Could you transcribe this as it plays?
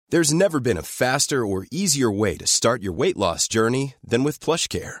There's never been a faster or easier way to start your weight loss journey than with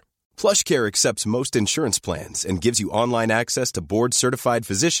PlushCare. PlushCare accepts most insurance plans and gives you online access to board-certified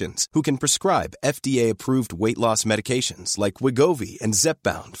physicians who can prescribe FDA-approved weight loss medications like Wegovy and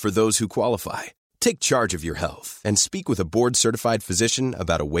Zepbound for those who qualify. Take charge of your health and speak with a board-certified physician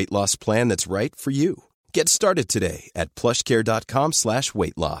about a weight loss plan that's right for you. Get started today at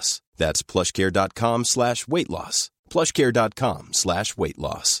plushcare.com/weight loss. That's plushcare.com/weight loss. plushcare.com/weight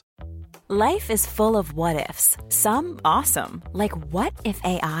loss. Life is full of what-ifs. Some awesome, like what if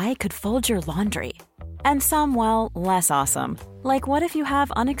AI could fold your laundry? And some, well, less awesome, like what if you have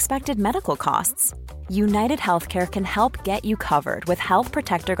unexpected medical costs? United Healthcare can help get you covered with Health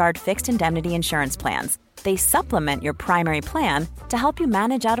Protector Guard fixed indemnity insurance plans. They supplement your primary plan to help you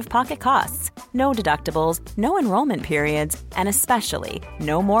manage out-of-pocket costs. No deductibles, no enrollment periods, and especially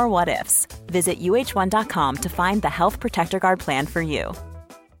no more what-ifs. Visit uh1.com to find the Health Protector Guard plan for you.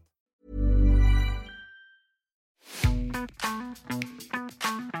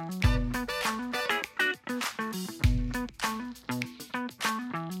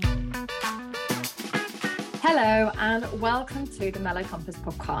 Hello and welcome to the Mellow Compass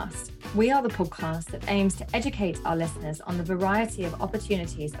podcast. We are the podcast that aims to educate our listeners on the variety of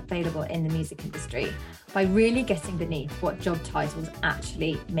opportunities available in the music industry by really getting beneath what job titles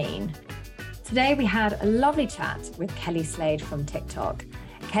actually mean. Today we had a lovely chat with KELLI SLADE from TikTok.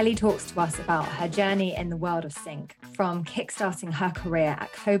 KELLI talks to us about her journey in the world of sync, from kickstarting her career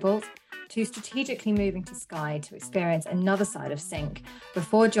at Cobalt to strategically moving to Sky to experience another side of sync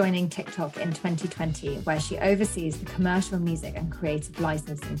before joining TikTok in 2020, where she oversees the commercial music and creative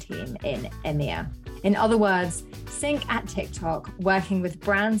licensing team in EMEA. In other words, sync at TikTok, working with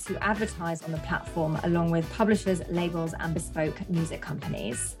brands who advertise on the platform, along with publishers, labels, and bespoke music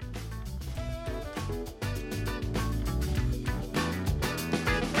companies.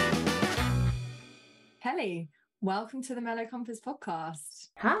 KELLI, welcome to the Mellow Compass podcast.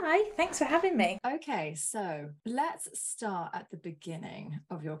 Hi, thanks for having me. Okay, so let's start at the beginning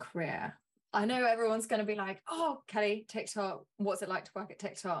of your career. I know everyone's going to be like, oh, KELLI, TikTok, what's it like to work at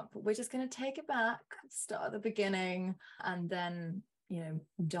TikTok? But we're just going to take it back, start at the beginning, and then,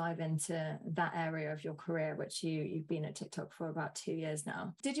 dive into that area of your career, which you've been at TikTok for about 2 years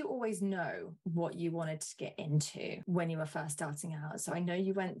now. Did you always know what you wanted to get into when you were first starting out? So I know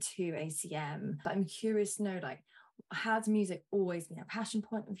you went to ACM, but I'm curious to know, has music always been a passion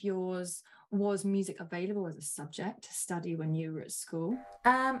point of yours? Was music available as a subject to study when you were at school?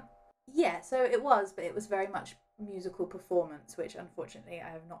 Yeah, so it was, but it was very much musical performance, which unfortunately I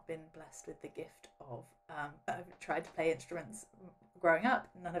have not been blessed with the gift of. I've tried to play instruments growing up.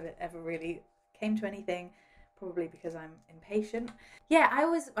 None of it ever really came to anything, probably because I'm impatient. Yeah, I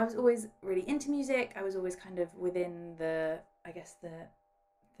was always really into music. I was always kind of within the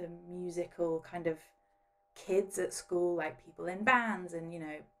musical kind of kids at school, like people in bands and,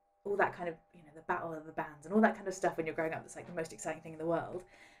 all that kind of, the battle of the bands and all that kind of stuff when you're growing up. That's like the most exciting thing in the world.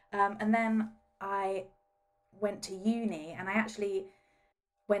 And then I went to uni, and I actually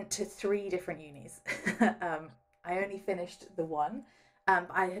went to 3 different unis. I only finished the one.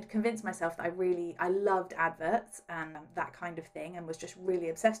 I had convinced myself that I loved adverts and that kind of thing, and was just really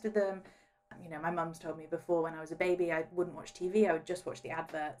obsessed with them. My mum's told me before, when I was a baby, I wouldn't watch TV. I would just watch the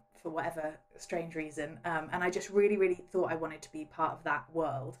advert for whatever strange reason. And I just really, really thought I wanted to be part of that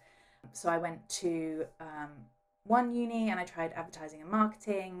world. So I went to one uni and I tried advertising and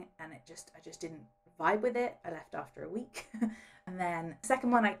marketing, and I just didn't vibe with it. I left after a week. And then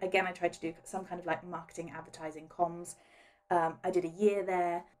second one, I tried to do some kind of like marketing, advertising, comms. I did a year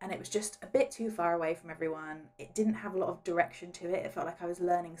there, and it was just a bit too far away from everyone. It didn't have a lot of direction to it. It felt like I was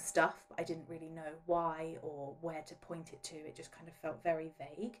learning stuff, but I didn't really know why or where to point it to. It just kind of felt very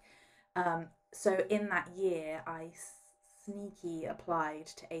vague. So in that year, I sneaky applied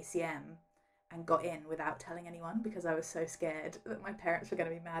to ACM and got in without telling anyone, because I was so scared that my parents were going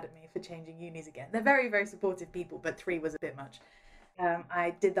to be mad at me for changing unis again. They're very, very supportive people, but 3 was a bit much.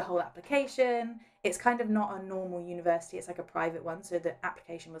 I did the whole application. It's kind of not a normal university. It's like a private one. So the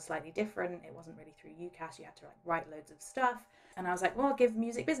application was slightly different. It wasn't really through UCAS. You had to write loads of stuff. And I was like, well, I'll give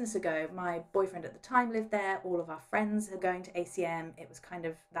music business a go. My boyfriend at the time lived there. All of our friends are going to ACM. It was kind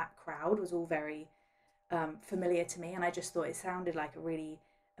of, that crowd was all very familiar to me. And I just thought it sounded like a really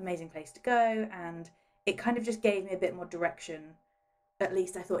amazing place to go. And it kind of just gave me a bit more direction. At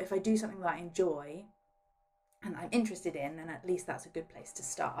least I thought, if I do something that I enjoy and I'm interested in, then at least that's a good place to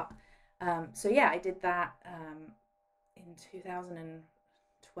start. So yeah, I did that in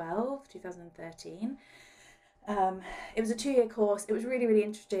 2012, 2013. It was a 2-year course. It was really, really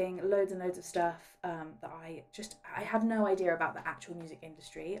interesting. Loads and loads of stuff that I had no idea about the actual music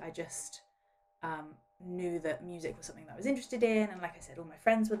industry. I just knew that music was something that I was interested in, and like I said, all my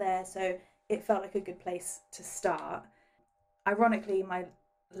friends were there, so it felt like a good place to start. Ironically, my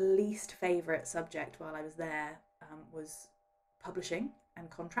least favourite subject while I was there was publishing and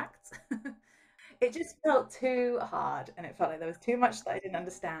contracts. It just felt too hard, and it felt like there was too much that I didn't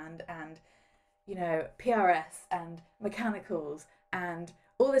understand, and PRS and mechanicals and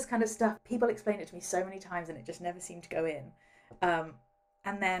all this kind of stuff. People explained it to me so many times, and it just never seemed to go in.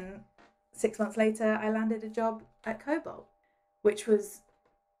 And then 6 months later, I landed a job at Cobalt, which was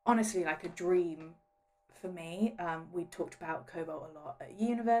honestly like a dream for me. We talked about Cobalt a lot at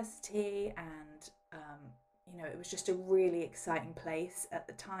university, and it was just a really exciting place. At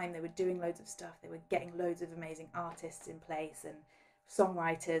the time, they were doing loads of stuff. They were getting loads of amazing artists in place and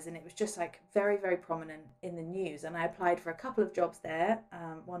songwriters, and it was just like very, very prominent in the news. And I applied for a couple of jobs there.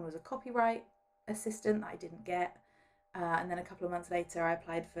 One was a copyright assistant that I didn't get. And then a couple of months later, I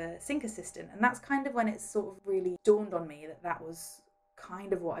applied for sync assistant. And that's kind of when it sort of really dawned on me that that was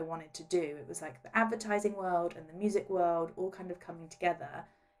kind of what I wanted to do. It was like the advertising world and the music world all kind of coming together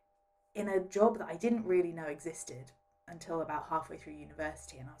in a job that I didn't really know existed until about halfway through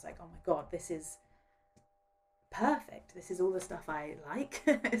university. And I was like, oh my God, this is perfect. This is all the stuff I like.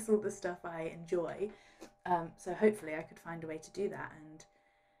 It's all the stuff I enjoy. So hopefully I could find a way to do that. And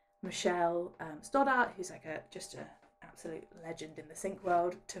Michelle Stoddart, who's like just an absolute legend in the sync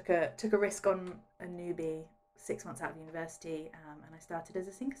world, took a risk on a newbie 6 months out of university, and I started as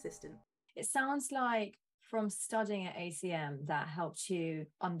a sync assistant. It sounds like from studying at ACM that helped you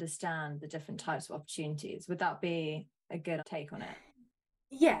understand the different types of opportunities. Would that be a good take on it?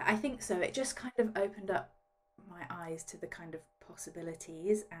 Yeah, I think so. It just kind of opened up my eyes to the kind of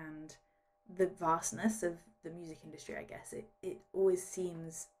possibilities and the vastness of the music industry, I guess. It always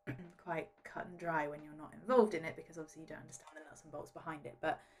seems quite cut and dry when you're not involved in it, because obviously you don't understand the nuts and bolts behind it.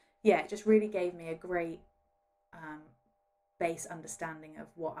 But yeah, it just really gave me a great base understanding of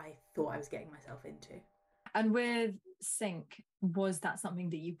what I thought I was getting myself into. And with sync, was that something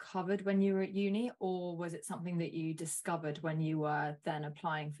that you covered when you were at uni, or was it something that you discovered when you were then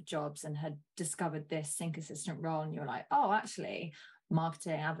applying for jobs and had discovered this sync assistant role and you're like, oh, actually,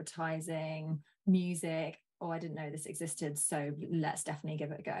 marketing, advertising, music, oh, I didn't know this existed, so let's definitely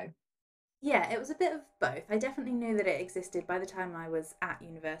give it a go? Yeah, it was a bit of both. I definitely knew that it existed. By the time I was at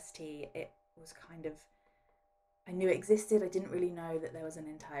university, it was kind of, I knew it existed. I didn't really know that there was an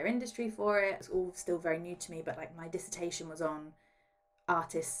entire industry for it. It was all still very new to me, but like my dissertation was on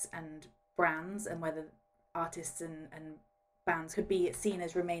artists and brands, and whether artists and bands could be seen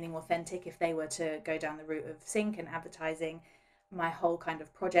as remaining authentic if they were to go down the route of sync and advertising. My whole kind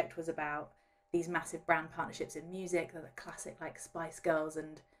of project was about these massive brand partnerships in music, the classic like Spice Girls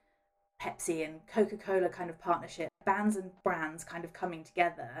and Pepsi and Coca-Cola kind of partnership, bands and brands kind of coming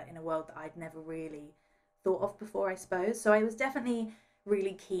together in a world that I'd never really thought of before, I suppose. So I was definitely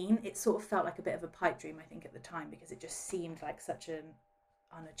really keen. It sort of felt like a bit of a pipe dream, I think, at the time, because it just seemed like such an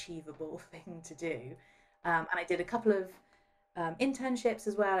unachievable thing to do. And I did a couple of internships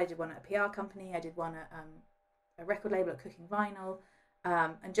as well. I did one at a PR company. I did one at a record label at Cooking Vinyl,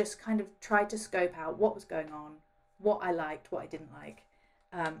 and just kind of tried to scope out what was going on, what I liked, what I didn't like.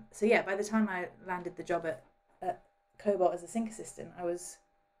 So yeah, by the time I landed the job at Cobalt as a sync assistant, I was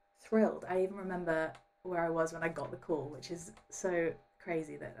thrilled. I even remember where I was when I got the call, which is so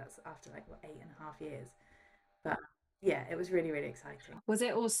crazy that that's after like 8.5 years. But yeah, it was really, really exciting. Was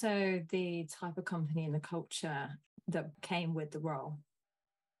it also the type of company and the culture that came with the role?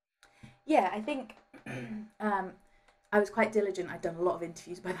 Yeah, I think I was quite diligent. I'd done a lot of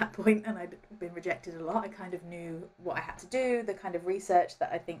interviews by that point, and I'd been rejected a lot. I kind of knew what I had to do, the kind of research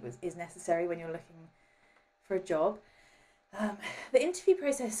that I think is necessary when you're looking for a job. The interview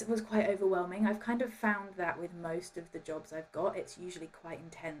process was quite overwhelming. I've kind of found that with most of the jobs I've got, it's usually quite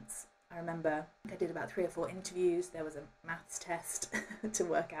intense. I remember I did about 3 or 4 interviews. There was a maths test to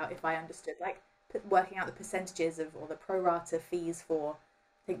work out if I understood, like working out the percentages of, or the pro rata fees for,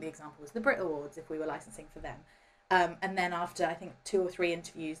 I think the example was the Brit Awards, if we were licensing for them. And then after, I think, 2 or 3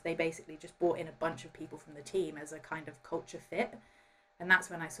 interviews, they basically just brought in a bunch of people from the team as a kind of culture fit. And that's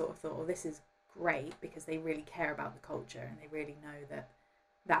when I sort of thought, well, this is great, because they really care about the culture and they really know that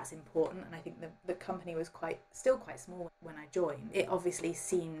that's important. And I think the company was still quite small when I joined. It obviously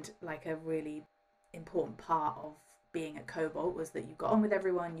seemed like a really important part of being at Cobalt was that you got on with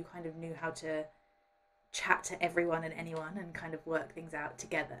everyone, you kind of knew how to chat to everyone and anyone and kind of work things out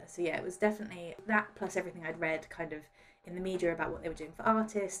together. So yeah, it was definitely that, plus everything I'd read kind of in the media about what they were doing for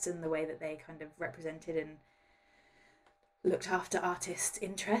artists and the way that they kind of represented and looked after artists'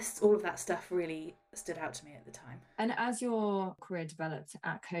 interests. All of that stuff really stood out to me at the time. And as your career developed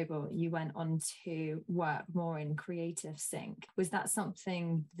at Cobalt, you went on to work more in creative sync. Was that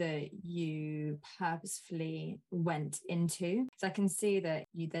something that you purposefully went into? Because I can see that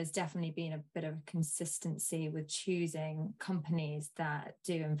there's definitely been a bit of consistency with choosing companies that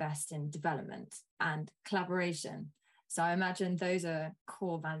do invest in development and collaboration. So I imagine those are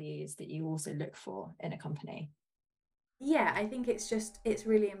core values that you also look for in a company. Yeah, I think it's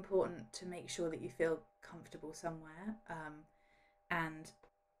really important to make sure that you feel comfortable somewhere. And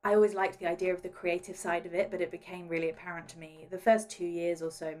I always liked the idea of the creative side of it, but it became really apparent to me the first 2 years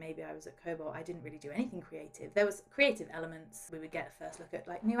or so, maybe I was at Cobalt, I didn't really do anything creative. There was creative elements. We would get a first look at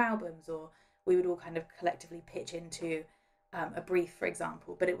like new albums, or we would all kind of collectively pitch into a brief, for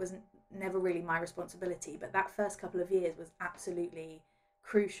example, but it was never really my responsibility. But that first couple of years was absolutely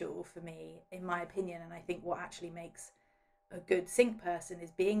crucial for me, in my opinion, and I think what actually makes a good sync person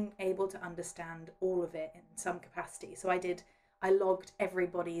is being able to understand all of it in some capacity. So I logged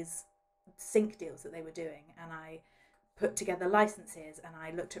everybody's sync deals that they were doing, and I put together licenses, and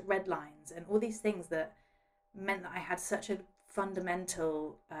I looked at red lines and all these things that meant that I had such a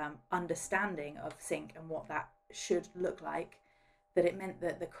fundamental understanding of sync and what that should look like, that it meant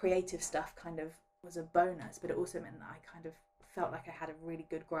that the creative stuff kind of was a bonus, but it also meant that I kind of felt like I had a really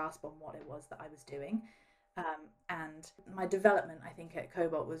good grasp on what it was that I was doing. And my development, I think, at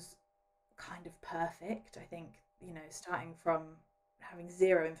Cobalt was kind of perfect. I think, starting from having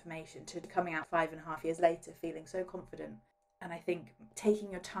zero information to coming out 5.5 years later feeling so confident. And I think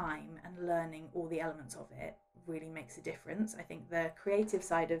taking your time and learning all the elements of it really makes a difference. I think the creative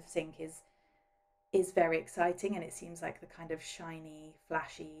side of sync is very exciting, and it seems like the kind of shiny,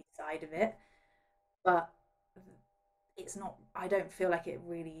 flashy side of it. But it's not, I don't feel like it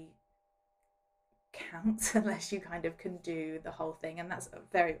really counts unless you kind of can do the whole thing. And that's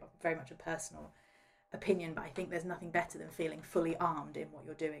very, very much a personal opinion, but I think there's nothing better than feeling fully armed in what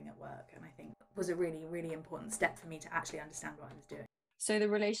you're doing at work. And I think it was a really, really important step for me to actually understand what I was doing. So the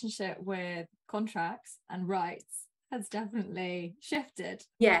relationship with contracts and rights has definitely shifted.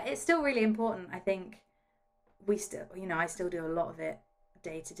 Yeah, it's still really important. I think we still, I still do a lot of it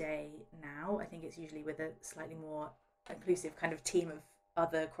day to day now. I think it's usually with a slightly more inclusive kind of team of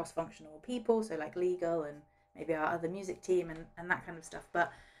other cross-functional people, so like legal and maybe our other music team and that kind of stuff.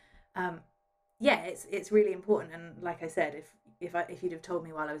 But yeah, it's really important. And like I said, if you'd have told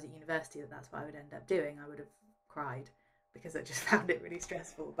me while I was at university that that's what I would end up doing, I would have cried, because I just found it really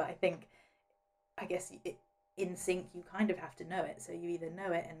stressful. But I guess in sync you kind of have to know it, so you either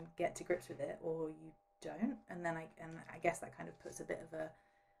know it and get to grips with it, or you don't. And then I guess that kind of puts a bit of a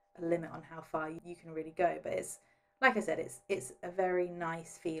limit on how far you can really go. But it's, like I said, it's a very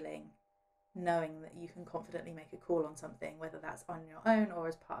nice feeling knowing that you can confidently make a call on something, whether that's on your own or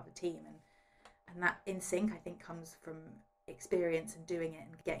as part of a team. And that in sync, I think, comes from experience and doing it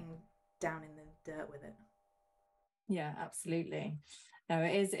and getting down in the dirt with it. Yeah, absolutely. No,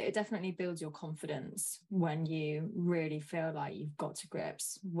 it definitely builds your confidence when you really feel like you've got to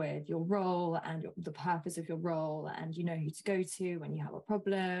grips with your role and the purpose of your role, and you know who to go to when you have a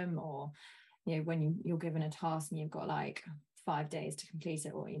problem, or when you're given a task and you've got like 5 days to complete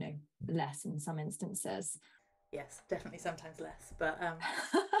it, or less in some instances. Yes, definitely sometimes less, but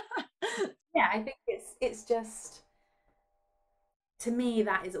yeah, I think it's just, to me,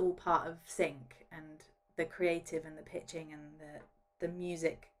 that is all part of sync, and the creative and the pitching and the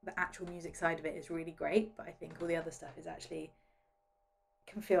music, the actual music side of it is really great. But I think all the other stuff is actually,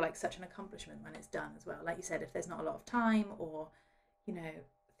 can feel like such an accomplishment when it's done as well. Like you said, if there's not a lot of time, or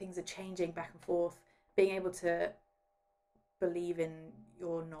things are changing back and forth, being able to believe in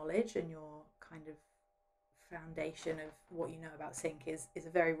your knowledge and your kind of foundation of what you know about sync is a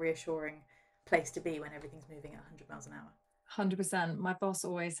very reassuring place to be when everything's moving at 100 miles an hour. 100%. My boss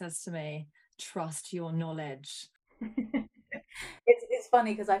always says to me, trust your knowledge. It's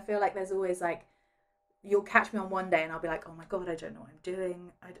funny, because I feel like there's always like, you'll catch me on one day and I'll be like, oh my god, I don't know what I'm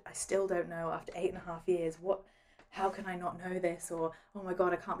doing. I still don't know after 8.5 years. How can I not know this? Or, oh my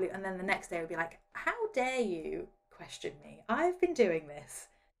god, I can't believe. And then the next day it would be like, how dare you question me? I've been doing this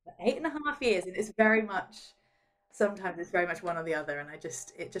for 8.5 years. And sometimes it's very much one or the other. And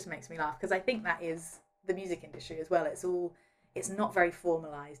it just makes me laugh, because I think that is the music industry as well. It's not very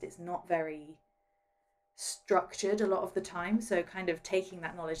formalized. It's not very structured a lot of the time. So kind of taking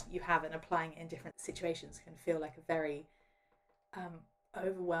that knowledge that you have and applying it in different situations can feel like a very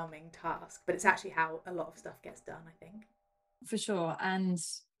overwhelming task, but it's actually how a lot of stuff gets done, I think. For sure. And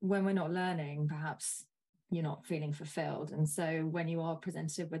when we're not learning, perhaps you're not feeling fulfilled. And so when you are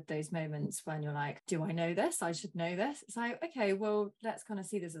presented with those moments when you're like, do I know this? I should know this. It's like, okay, well, let's kind of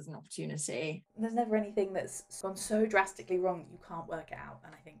see this as an opportunity. There's never anything that's gone so drastically wrong that you can't work it out.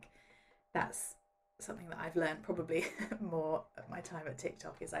 And I think that's something that I've learned probably more at my time at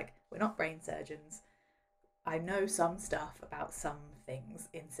TikTok, is like, we're not brain surgeons. I know some stuff about some things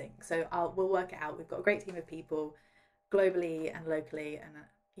in sync, so we'll work it out. We've got a great team of people globally and locally,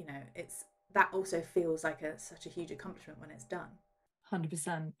 and it's that also feels like such a huge accomplishment when it's done.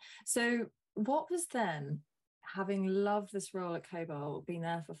 100%. So what was then, having loved this role at Cobalt, been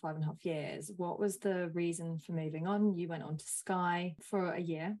there for 5.5 years, what was the reason for moving on? You went on to Sky for a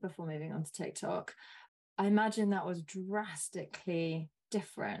year before moving on to TikTok. I imagine that was drastically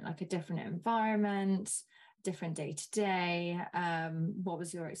different, like a different environment, different day to day. What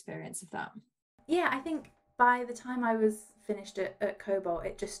was your experience of that? Yeah, I think by the time I was finished at Cobalt,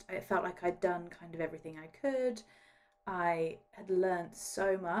 it felt like I'd done kind of everything I could. I had learnt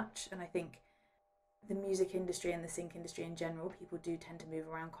so much, and I think the music industry and the sync industry in general, people do tend to move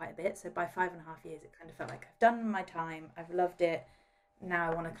around quite a bit. So by 5.5 years, it kind of felt like I've done my time, I've loved it.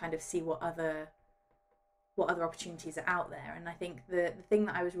 Now I want to kind of see what other opportunities are out there. And I think the thing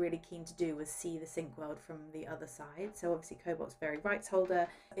that I was really keen to do was see the sync world from the other side. So obviously Cobalt's very rights holder.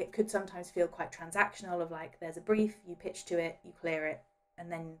 It could sometimes feel quite transactional, of like, there's a brief, you pitch to it, you clear it,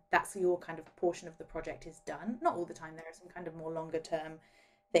 and then that's your kind of portion of the project is done. Not all the time, there are some kind of more longer term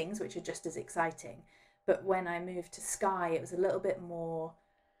things which are just as exciting. But when I moved to Sky, it was a little bit more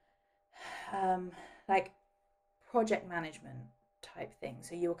like project management type thing.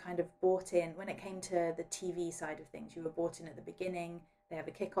 So you were kind of brought in when it came to the TV side of things. You were brought in at the beginning. They have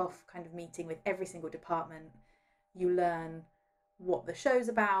a kickoff kind of meeting with every single department. You learn what the show's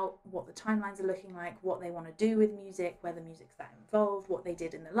about, what the timelines are looking like, what they want to do with music, whether music's that involved, what they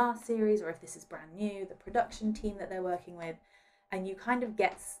did in the last series, or if this is brand new, the production team that they're working with. And you kind of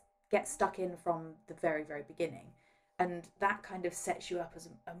get stuck in from the very, very beginning. And that kind of sets you up as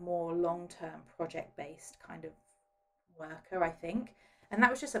a more long-term project-based kind of worker, I think. And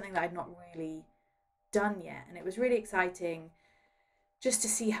that was just something that I'd not really done yet. And it was really exciting just to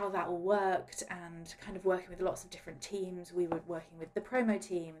see how that all worked, and kind of working with lots of different teams. We were working with the promo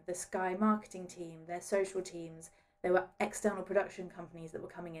team, the Sky marketing team, their social teams. There were external production companies that were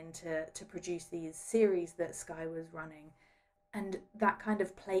coming in to produce these series that Sky was running. And that kind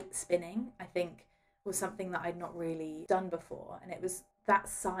of plate spinning, I think, was something that I'd not really done before. And it was that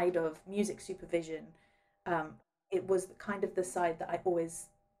side of music supervision. It was kind of the side that I always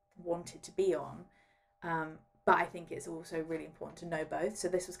wanted to be on. But I think it's also really important to know both. So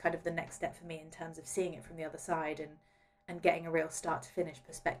this was kind of the next step for me in terms of seeing it from the other side and getting a real start to finish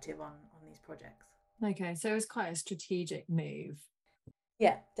perspective on these projects. Okay, so it was quite a strategic move.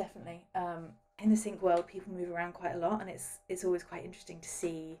 Yeah, definitely. In the sync world, people move around quite a lot, and it's always quite interesting to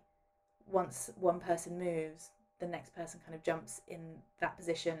see, once one person moves, the next person kind of jumps in that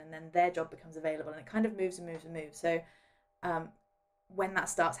position, and then their job becomes available, and it kind of moves and moves and moves. So when that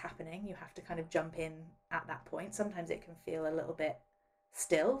starts happening, you have to kind of jump in at that point. Sometimes it can feel a little bit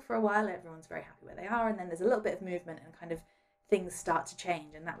still for a while. Everyone's very happy where they are, and then there's a little bit of movement and kind of things start to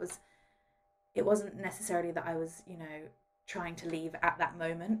change. And it wasn't necessarily that I was, trying to leave at that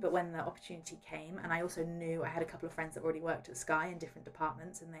moment, but when the opportunity came, and I also knew I had a couple of friends that already worked at Sky in different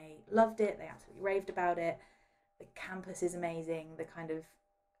departments, and they loved it, they absolutely raved about it. The campus is amazing, the kind of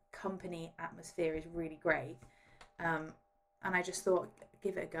company atmosphere is really great, and I just thought,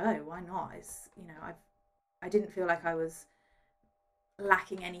 give it a go, why not? It's, I didn't feel like I was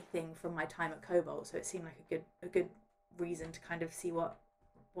lacking anything from my time at Cobalt, so it seemed like a good reason to kind of see what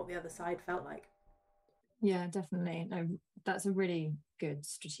the other side felt like. Yeah, definitely. No, that's a really good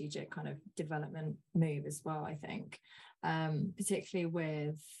strategic kind of development move as well, I think, particularly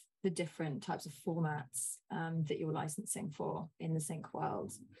with the different types of formats that you're licensing for in the sync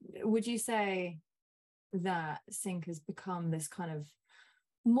world. Would you say that sync has become this kind of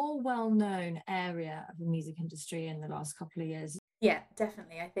more well-known area of the music industry in the last couple of years? Yeah,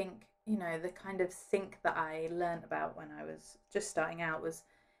 definitely. I think, the kind of sync that I learned about when I was just starting out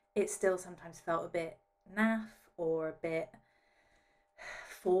it still sometimes felt a bit naff or a bit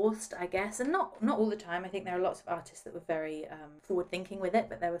forced, I guess, and not all the time. I think there are lots of artists that were very forward thinking with it,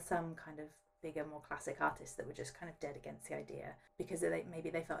 but there were some kind of bigger, more classic artists that were just kind of dead against the idea because maybe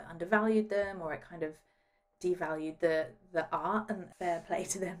they felt it undervalued them, or it kind of devalued the art, and fair play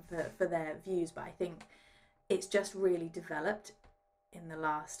to them for their views. But I think it's just really developed in the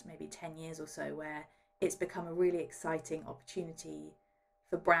last maybe 10 years or so, where it's become a really exciting opportunity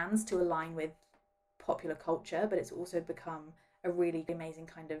for brands to align with popular culture, but it's also become a really amazing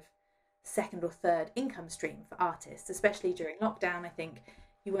kind of second or third income stream for artists, especially during lockdown. I think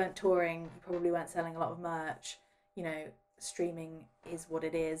you weren't touring, you probably weren't selling a lot of merch. You know, streaming is what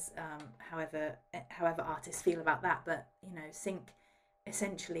it is. However artists feel about that, but you know, sync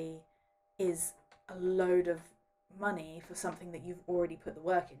essentially is a load of money for something that you've already put the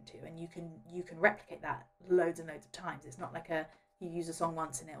work into, and you can replicate that loads and loads of times. It's not like you use a song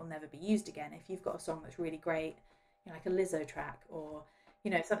once and it will never be used again. If you've got a song that's really great, you know, like a Lizzo track, or you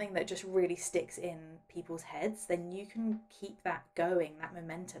know, something that just really sticks in people's heads, then you can keep that going, that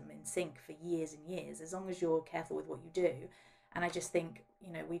momentum in sync for years and years, as long as you're careful with what you do. And I just think,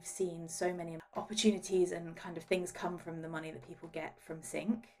 you know, we've seen so many opportunities and kind of things come from the money that people get from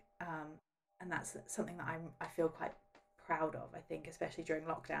sync. And that's something that I feel quite proud of. I think, especially during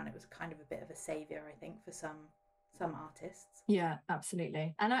lockdown, it was kind of a bit of a savior, I think, for some artists. Yeah,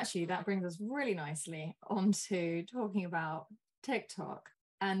 absolutely. And actually, that brings us really nicely onto talking about TikTok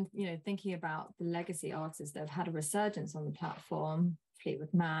and, you know, thinking about the legacy artists that have had a resurgence on the platform,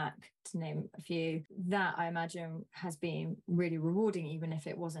 Fleetwood Mac, to name a few. That I imagine has been really rewarding, even if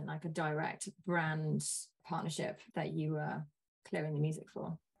it wasn't like a direct brand partnership that you were clearing the music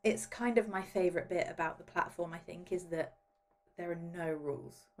for. It's kind of my favorite bit about the platform, I think, is that there are no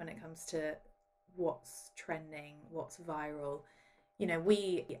rules when it comes to what's trending, what's viral. You know,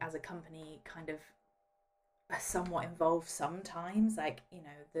 we as a company kind of are somewhat involved sometimes, like, you know,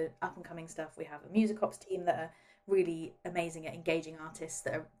 the up and coming stuff. We have a music ops team that are really amazing at engaging artists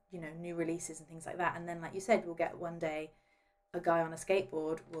that are, you know, new releases and things like that. And then, like you said, we'll get one day a guy on a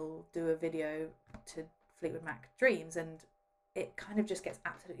skateboard will do a video to Fleetwood Mac Dreams, and it kind of just gets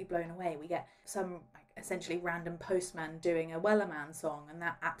absolutely blown away. We get some like essentially random postman doing a Wellerman song, and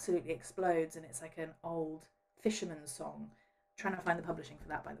that absolutely explodes, and it's like an old fisherman's song. Trying to find the publishing for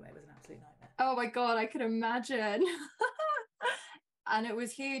that, by the way, was an absolute nightmare. Oh my God, I could imagine. And it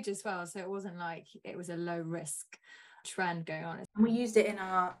was huge as well, so it wasn't like it was a low risk trend going on. And we used it in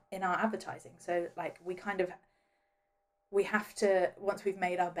our advertising. So like we have to, once we've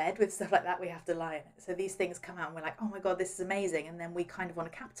made our bed with stuff like that, we have to lie in it. So these things come out and we're like, oh my God, this is amazing. And then we kind of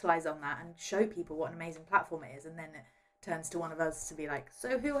want to capitalize on that and show people what an amazing platform it is. And then it turns to one of us to be like,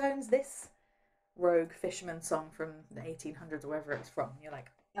 so who owns this rogue fisherman song from the 1800s or wherever it's from? And you're like,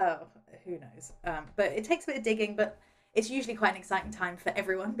 oh, who knows? But it takes a bit of digging, but it's usually quite an exciting time for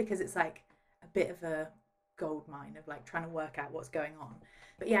everyone, because it's like a bit of a gold mine of like trying to work out what's going on.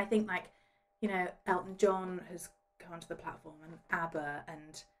 But yeah, I think like, you know, Elton John has come onto the platform, and ABBA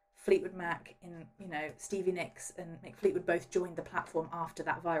and Fleetwood Mac, in, you know, Stevie Nicks and Mick Fleetwood both joined the platform after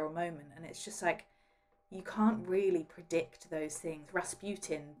that viral moment. And it's just like, you can't really predict those things.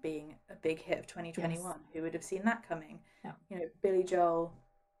 Rasputin being a big hit of 2021, yes. Who would have seen that coming? Yeah. You know, Billy Joel,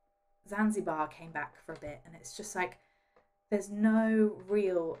 Zanzibar came back for a bit, and it's just like, there's no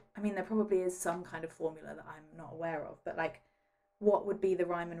real, I mean, there probably is some kind of formula that I'm not aware of, but like, what would be the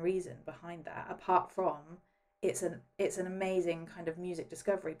rhyme and reason behind that, apart from it's an amazing kind of music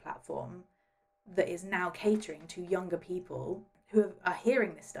discovery platform that is now catering to younger people who are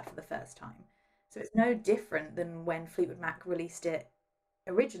hearing this stuff for the first time. So it's no different than when Fleetwood Mac released it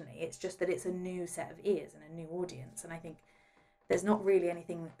originally. It's just that it's a new set of ears and a new audience. And I think there's not really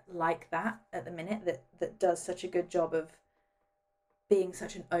anything like that at the minute that does such a good job of being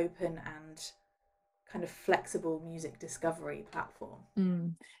such an open and kind of flexible music discovery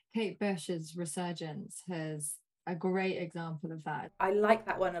platform. Kate Bush's resurgence has a great example of that. I like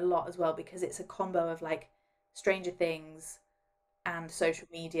that one a lot as well, because it's a combo of like Stranger Things and social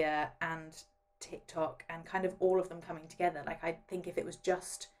media and TikTok and kind of all of them coming together. Like, I think if it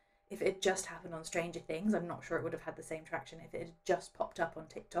had just happened on Stranger Things, I'm not sure it would have had the same traction. If it had just popped up on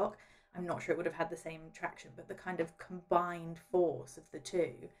TikTok, I'm not sure it would have had the same traction. But the kind of combined force of the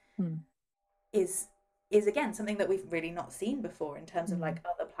two is again something that we've really not seen before in terms of like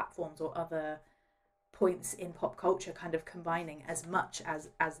other platforms or other points in pop culture kind of combining as much as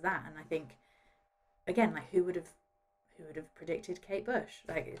that. And I think, again, like, who would have predicted Kate Bush?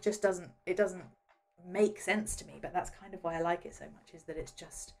 Like, it just doesn't make sense to me. But that's kind of why I like it so much, is that it's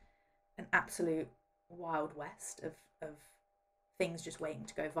just an absolute wild west of things just waiting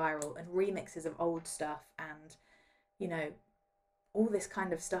to go viral, and remixes of old stuff, and, you know, all this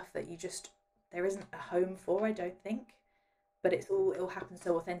kind of stuff that there isn't a home for, I don't think. But it'll happen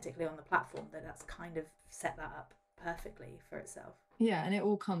so authentically on the platform that's kind of set that up perfectly for itself. Yeah, and it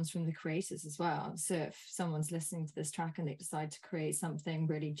all comes from the creators as well. So if someone's listening to this track and they decide to create something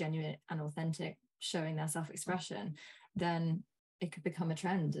really genuine and authentic, showing their self-expression, then it could become a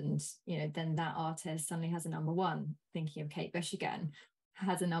trend. And, you know, then that artist suddenly has a number one. Thinking of Kate Bush again,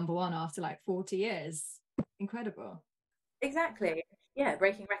 has a number one after like 40 years. Incredible. Exactly. Yeah,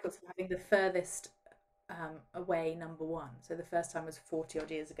 breaking records for doing the furthest away number one. So the first time was 40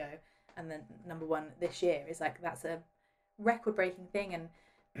 odd years ago, and then number one this year is like, that's a record breaking thing. And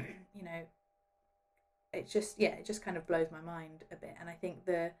you know, it just kind of blows my mind a bit. And I think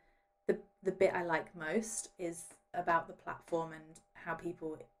the bit I like most is about the platform and how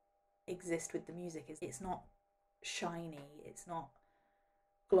people exist with the music. Is it's not shiny, it's not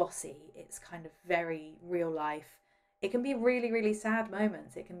glossy, it's kind of very real life. It can be really, really sad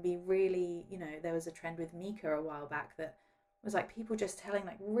moments. It can be really, you know, there was a trend with Mika a while back that was like people just telling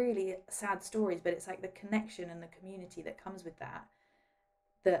like really sad stories, but it's like the connection and the community that comes with that,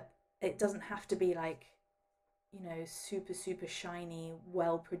 that it doesn't have to be like, you know, super, super shiny,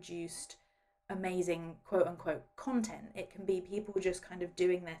 well-produced, amazing, quote-unquote, content. It can be people just kind of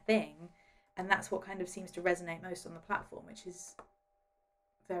doing their thing, and that's what kind of seems to resonate most on the platform, which is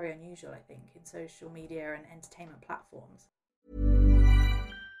very unusual, I think, in social media and entertainment platforms.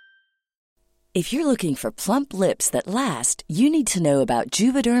 If you're looking for plump lips that last, you need to know about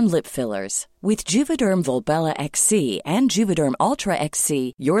Juvederm lip fillers. With Juvederm Volbella XC and Juvederm Ultra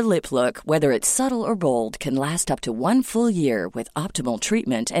XC, your lip look, whether it's subtle or bold, can last up to 1 full year with optimal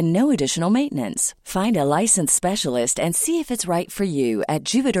treatment and no additional maintenance. Find a licensed specialist and see if it's right for you at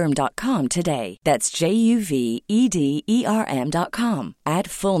Juvederm.com today. That's JUVEDERM.com.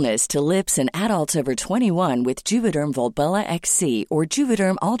 Add fullness to lips in adults over 21 with Juvederm Volbella XC or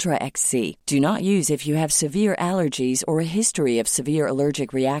Juvederm Ultra XC. Do not use if you have severe allergies or a history of severe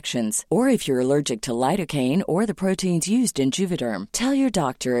allergic reactions, or if you're allergic to lidocaine or the proteins used in Juvederm. Tell your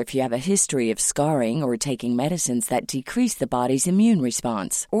doctor if you have a history of scarring or taking medicines that decrease the body's immune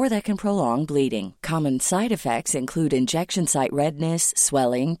response or that can prolong bleeding. Common side effects include injection site redness,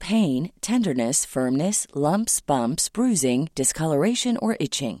 swelling, pain, tenderness, firmness, lumps, bumps, bruising, discoloration, or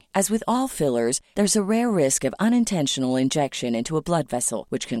itching. As with all fillers, there's a rare risk of unintentional injection into a blood vessel,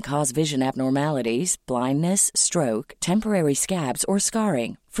 which can cause vision abnormalities, blindness, stroke, temporary scabs, or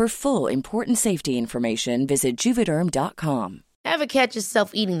scarring. For full, important safety information, visit Juvederm.com. Ever catch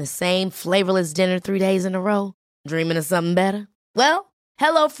yourself eating the same flavorless dinner 3 days in a row? Dreaming of something better? Well,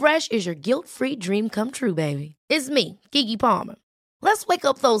 HelloFresh is your guilt-free dream come true, baby. It's me, Keke Palmer. Let's wake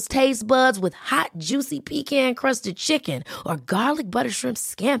up those taste buds with hot, juicy pecan-crusted chicken or garlic butter shrimp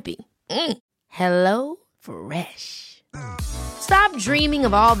scampi. Hello Fresh. Stop dreaming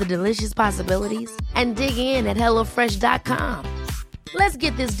of all the delicious possibilities and dig in at HelloFresh.com. Let's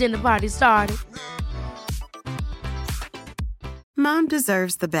get this dinner party started. Mom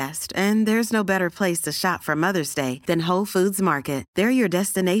deserves the best, and there's no better place to shop for Mother's Day than Whole Foods Market. They're your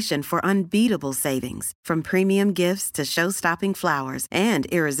destination for unbeatable savings, from premium gifts to show-stopping flowers and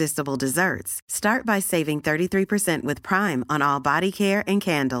irresistible desserts. Start by saving 33% with Prime on all body care and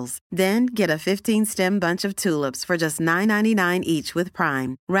candles. Then get a 15-stem bunch of tulips for just $9.99 each with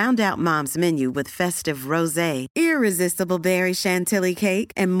Prime. Round out Mom's menu with festive rosé, irresistible berry chantilly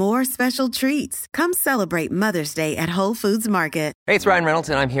cake, and more special treats. Come celebrate Mother's Day at Whole Foods Market. Hey, it's Ryan Reynolds,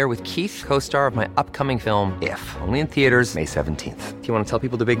 and I'm here with Keith, co-star of my upcoming film, If, only in theaters May 17th. Do you want to tell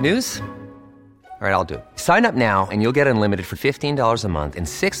people the big news? All right, I'll do it. Sign up now and you'll get unlimited for $15 a month and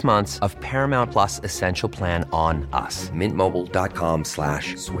 6 months of Paramount Plus Essential Plan on us.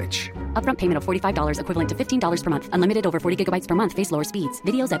 MintMobile.com/switch. Upfront payment of $45 equivalent to $15 per month. Unlimited over 40 gigabytes per month. Face lower speeds.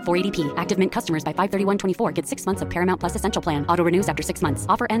 Videos at 480p. Active Mint customers by 531.24 get 6 months of Paramount Plus Essential Plan. Auto renews after 6 months.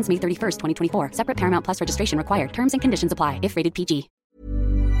 Offer ends May 31st, 2024. Separate Paramount Plus registration required. Terms and conditions apply if rated PG.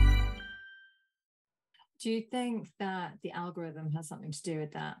 Do you think that the algorithm has something to do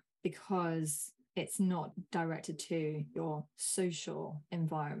with that? Because it's not directed to your social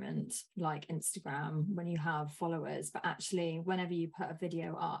environment like Instagram when you have followers, but actually whenever you put a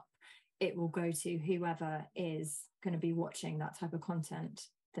video up, it will go to whoever is going to be watching that type of content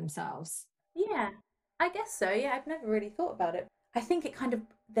themselves. Yeah, I guess so. Yeah, I've never really thought about it. I think it kind of,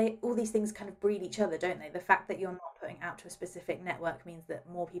 all these things kind of breed each other, don't they? The fact that you're not putting out to a specific network means that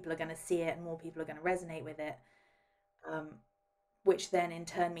more people are going to see it and more people are going to resonate with it. Which then in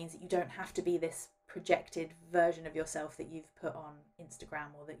turn means that you don't have to be this projected version of yourself that you've put on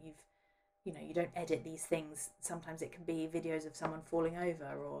Instagram, or that you don't edit these things. Sometimes it can be videos of someone falling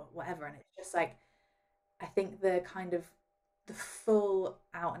over or whatever. And it's just like, I think the kind of the full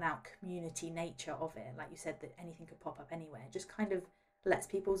out and out community nature of it, like you said, that anything could pop up anywhere, just kind of lets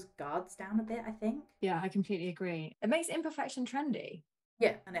people's guards down a bit, I think. Yeah, I completely agree. It makes imperfection trendy.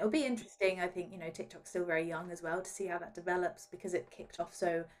 Yeah, and it'll be interesting. I think, TikTok's still very young as well, to see how that develops, because it kicked off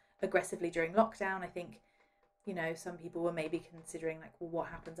so aggressively during lockdown. I think, some people were maybe considering like, well, what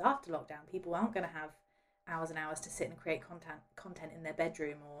happens after lockdown? People aren't going to have hours and hours to sit and create content in their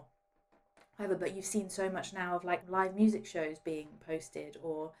bedroom or whatever. But you've seen so much now of like live music shows being posted,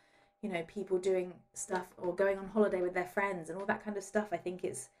 or, you know, people doing stuff or going on holiday with their friends and all that kind of stuff. I think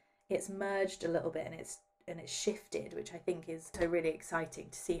it's merged a little bit, and it's shifted, which I think is so really exciting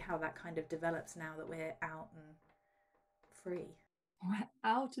to see how that kind of develops now that we're out and free. We're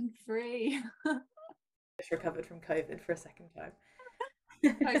out and free. Just recovered from COVID for a second time.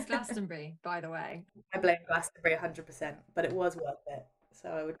 Post Glastonbury, by the way. I blame Glastonbury 100%, but it was worth it. So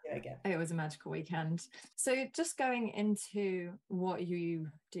I would do it again. It was a magical weekend. So just going into what you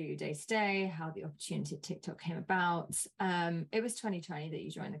do day to day, how the opportunity at TikTok came about. It was 2020 that you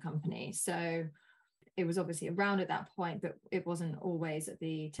joined the company. So it was obviously around at that point, but it wasn't always at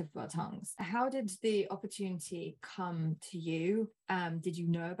the tip of our tongues. How did the opportunity come to you? Did you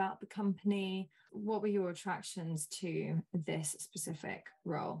know about the company? What were your attractions to this specific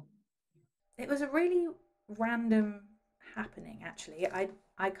role? It was a really random happening, actually. I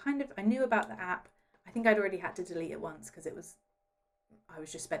knew about the app. I think I'd already had to delete it once because I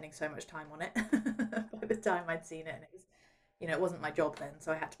was just spending so much time on it by the time I'd seen it, and it was, you know, it wasn't my job then,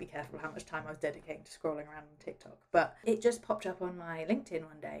 so I had to be careful how much time I was dedicating to scrolling around on TikTok. But it just popped up on my LinkedIn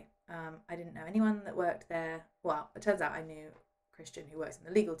one day. I didn't know anyone that worked there. Well, it turns out I knew Christian, who works in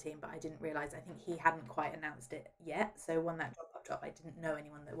the legal team, but I didn't realise, I think he hadn't quite announced it yet. So when that job popped up, I didn't know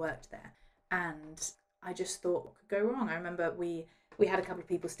anyone that worked there. And I just thought, what could go wrong? I remember we had a couple of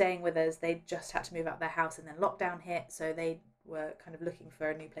people staying with us. They just had to move out their house, and then lockdown hit, so they were kind of looking for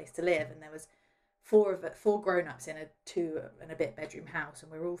a new place to live, and there was four grown-ups in a 2 and a bit bedroom house,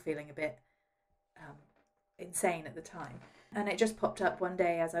 and we were all feeling a bit insane at the time. And it just popped up one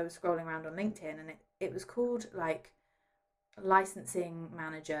day as I was scrolling around on LinkedIn, and it was called like licensing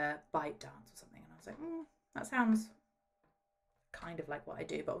manager bite dance or something, and I was like, that sounds kind of like what I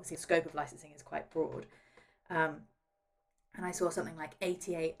do, but obviously the scope of licensing is quite broad. And I saw something like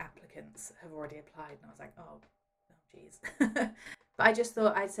 88 applicants have already applied, and I was like, oh geez. But I just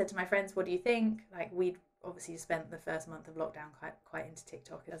thought, I said to my friends, what do you think? Like, we'd obviously spent the first month of lockdown quite into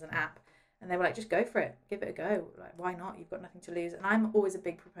TikTok as an app, and they were like, just go for it, give it a go. Like, why not? You've got nothing to lose. And I'm always a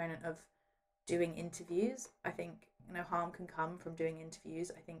big proponent of doing interviews. I think no harm can come from doing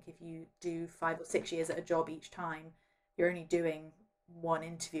interviews. I think if you do 5 or 6 years at a job each time, you're only doing one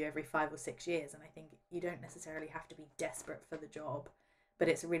interview every 5 or 6 years, and I think you don't necessarily have to be desperate for the job, but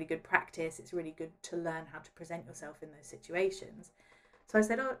it's a really good practice. It's really good to learn how to present yourself in those situations. So I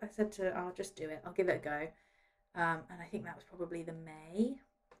said, I'll just do it. I'll give it a go. And I think that was probably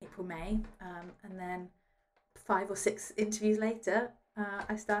April, May. And then 5 or 6 interviews later,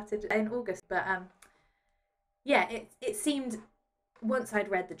 I started in August. But yeah, it seemed, once I'd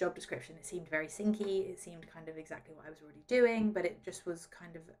read the job description, it seemed very synchy. It seemed kind of exactly what I was already doing, but it just was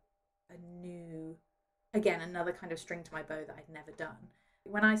kind of another kind of string to my bow that I'd never done.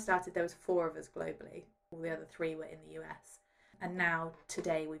 When I started, there was 4 of us globally. All the other 3 were in the US. And now,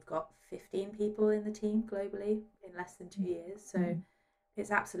 today, we've got 15 people in the team globally in less than 2 years. So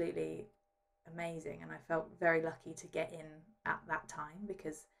it's absolutely amazing. And I felt very lucky to get in at that time,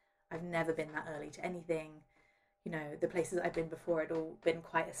 because I've never been that early to anything. You know, the places I've been before had all been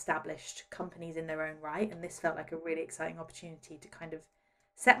quite established companies in their own right. And this felt like a really exciting opportunity to kind of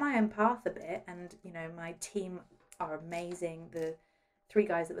set my own path a bit. And, you know, my team are amazing. The 3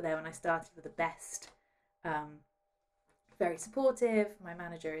 guys that were there when I started were the best. Very supportive. My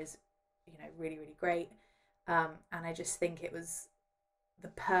manager is, you know, really, really great. And I just think it was the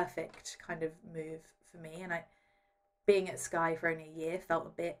perfect kind of move for me. And being at Sky for only a year felt a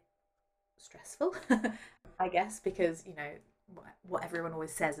bit stressful, I guess, because, you know, what everyone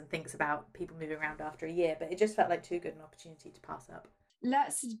always says and thinks about people moving around after a year, but it just felt like too good an opportunity to pass up.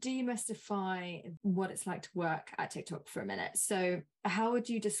 Let's demystify what it's like to work at TikTok for a minute. So how would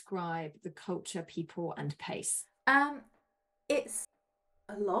you describe the culture, people, and pace? It's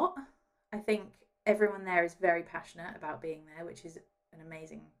a lot. I think everyone there is very passionate about being there, which is an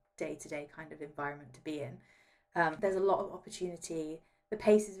amazing day-to-day kind of environment to be in. There's a lot of opportunity. The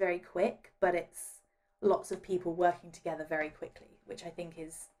pace is very quick, but it's lots of people working together very quickly, which I think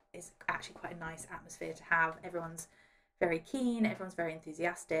is actually quite a nice atmosphere to have. Everyone's very keen, everyone's very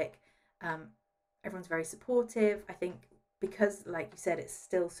enthusiastic, everyone's very supportive. I think because, like you said, it's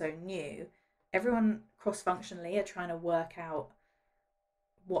still so new, everyone cross-functionally are trying to work out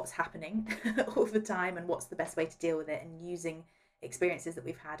what's happening all the time and what's the best way to deal with it, and using experiences that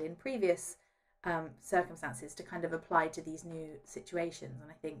we've had in previous circumstances to kind of apply to these new situations.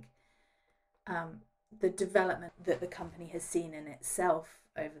 And I think the development that the company has seen in itself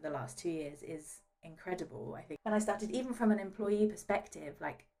over the last 2 years is incredible. I think when I started, even from an employee perspective,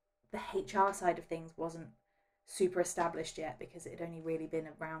 like the HR side of things wasn't super established yet, because it had only really been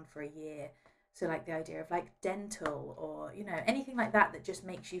around for a year. So like the idea of like dental or, you know, anything like that that just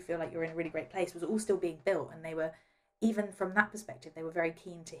makes you feel like you're in a really great place was all still being built. And they were, even from that perspective, they were very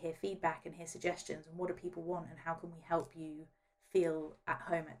keen to hear feedback and hear suggestions and what do people want and how can we help you feel at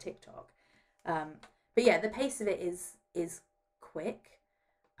home at TikTok. But yeah, the pace of it is quick,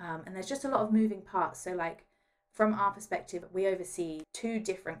 and there's just a lot of moving parts. So like from our perspective, we oversee two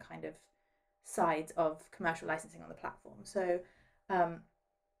different kind of sides of commercial licensing on the platform. So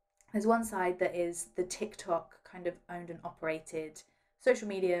there's one side that is the TikTok kind of owned and operated social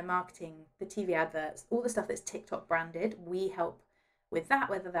media marketing, the TV adverts, all the stuff that's TikTok branded. We help with that,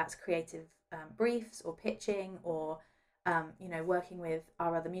 whether that's creative briefs or pitching or you know, working with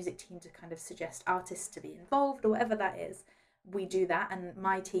our other music team to kind of suggest artists to be involved or whatever that is. We do that, and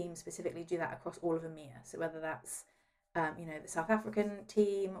my team specifically do that across all of EMEA. So whether that's you know, the South African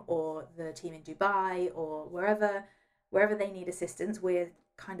team or the team in Dubai or wherever they need assistance, we're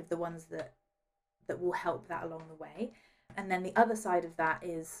kind of the ones that will help that along the way. And then the other side of that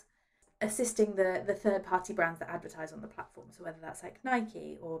is assisting the third party brands that advertise on the platform. So whether that's like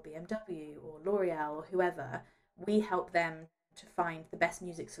Nike or BMW or L'Oreal or whoever, we help them to find the best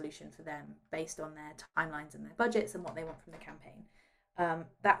music solution for them based on their timelines and their budgets and what they want from the campaign.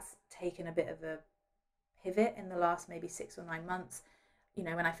 That's taken a bit of a pivot in the last maybe 6 or 9 months. You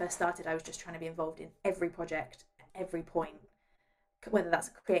know, when I first started, I was just trying to be involved in every project at every point, whether that's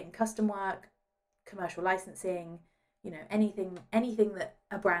creating custom work, commercial licensing, you know, anything that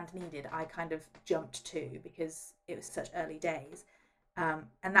a brand needed, I kind of jumped to because it was such early days.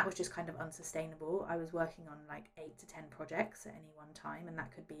 And that was just kind of unsustainable. I was working on like 8 to 10 projects at any one time, and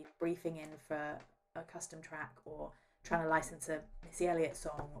that could be briefing in for a custom track or trying to license a Missy Elliott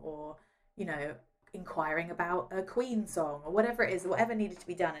song or, you know, inquiring about a Queen song or whatever it is, whatever needed to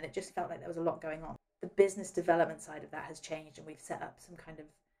be done. And it just felt like there was a lot going on. The business development side of that has changed, and we've set up some kind of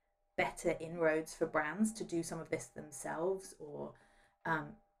better inroads for brands to do some of this themselves or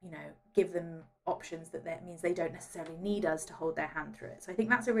you know, give them options that means they don't necessarily need us to hold their hand through it. So I think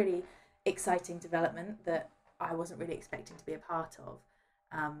that's a really exciting development that I wasn't really expecting to be a part of.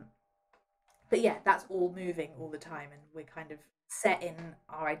 But yeah, that's all moving all the time, and we're kind of set in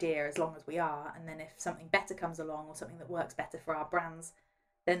our idea as long as we are, and then if something better comes along or something that works better for our brands,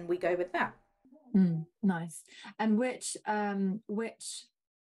 then we go with that. Nice. And which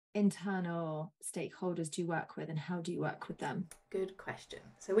internal stakeholders do you work with, and how do you work with them? Good question.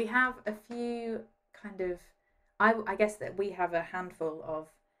 So we have a few kind of, I guess that we have a handful of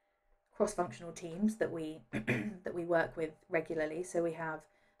cross-functional teams that we that we work with regularly. So we have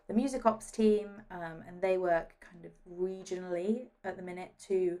the music ops team, and they work kind of regionally at the minute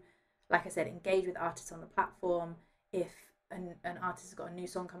to, like I said, engage with artists on the platform. If an artist has got a new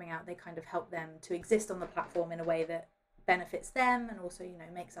song coming out, they kind of help them to exist on the platform in a way that benefits them and also, you know,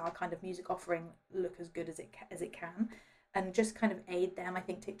 makes our kind of music offering look as good as it can, and just kind of aid them. I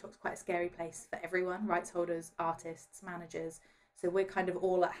think TikTok's quite a scary place for everyone, rights holders, artists, managers. So we're kind of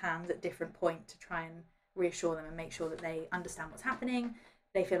all at hand at different points to try and reassure them and make sure that they understand what's happening.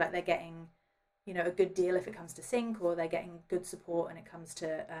 They feel like they're getting, you know, a good deal if it comes to sync, or they're getting good support when it comes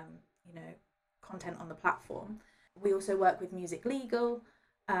to you know, content on the platform. We also work with Music Legal.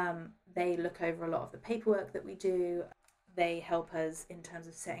 They look over a lot of the paperwork that we do. They help us in terms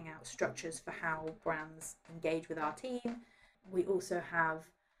of setting out structures for how brands engage with our team. We also have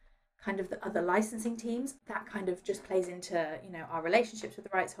kind of the other licensing teams that kind of just plays into, you know, our relationships with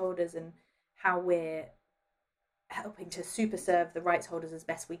the rights holders and how we're helping to super serve the rights holders as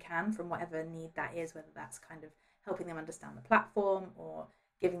best we can from whatever need that is, whether that's kind of helping them understand the platform or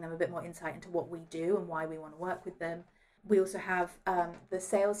giving them a bit more insight into what we do and why we want to work with them. We also have the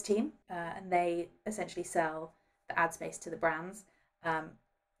sales team, and they essentially sell the ad space to the brands.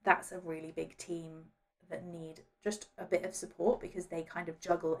 That's a really big team that need just a bit of support because they kind of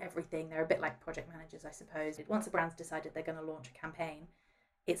juggle everything. They're a bit like project managers, I suppose. Once a brand's decided they're going to launch a campaign,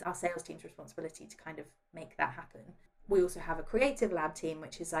 it's our sales team's responsibility to kind of make that happen. We also have a creative lab team,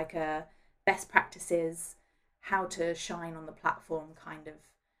 which is like a best practices, how to shine on the platform kind of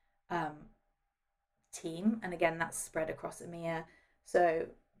team. And again, that's spread across EMEA. So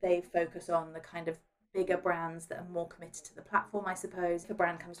they focus on the kind of bigger brands that are more committed to the platform, I suppose. If a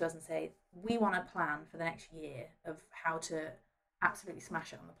brand comes to us and say, we want a plan for the next year of how to absolutely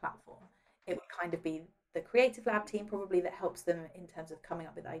smash it on the platform, it would kind of be the creative lab team probably that helps them in terms of coming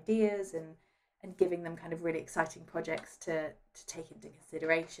up with ideas and giving them kind of really exciting projects to take into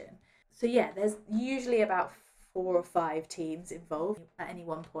consideration. So yeah, there's usually about 4 or 5 teams involved at any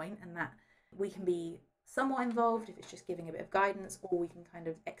one point, and that we can be somewhat involved if it's just giving a bit of guidance, or we can kind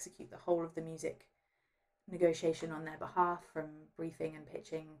of execute the whole of the music negotiation on their behalf, from briefing and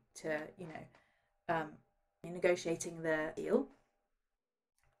pitching to, negotiating the deal.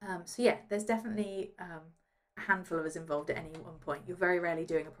 So yeah, there's definitely a handful of us involved at any one point. You're very rarely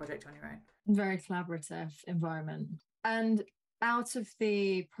doing a project on your own. Very collaborative environment. And out of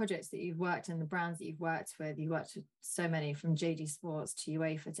the projects that you've worked and the brands that you've worked with so many, from JD Sports to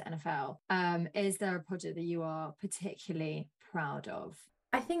UEFA to NFL. Is there a project that you are particularly proud of?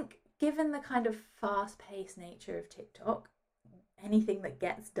 I think given the kind of fast-paced nature of TikTok, anything that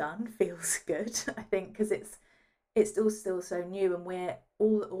gets done feels good. I think because it's still so new, and we're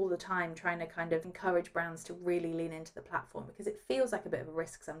all the time trying to kind of encourage brands to really lean into the platform, because it feels like a bit of a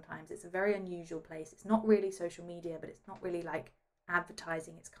risk sometimes. It's a very unusual place. It's not really social media, but it's not really like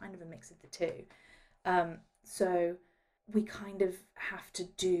advertising. It's kind of a mix of the two. So we kind of have to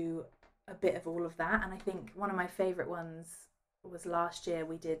do a bit of all of that. And I think one of my favorite ones was last year.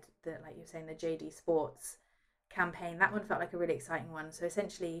 We did like you were saying, the JD Sports campaign. That one felt like a really exciting one. So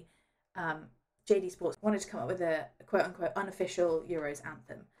essentially, JD Sports wanted to come up with a quote-unquote unofficial Euros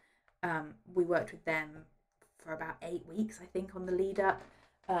anthem. We worked with them for about 8 weeks, I think, on the lead up,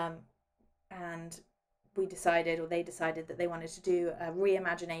 and they decided that they wanted to do a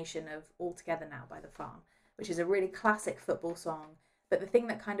reimagination of All Together Now by The Farm, which is a really classic football song. But the thing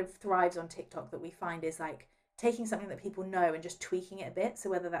that kind of thrives on TikTok that we find is like taking something that people know and just tweaking it a bit. So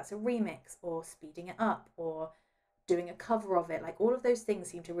whether that's a remix or speeding it up or doing a cover of it, like all of those things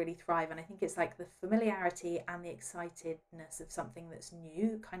seem to really thrive. And I think it's like the familiarity and the excitedness of something that's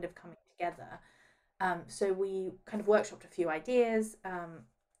new kind of coming together. So we kind of workshopped a few ideas.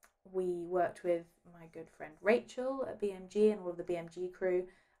 We worked with my good friend Rachel at BMG and all of the BMG crew,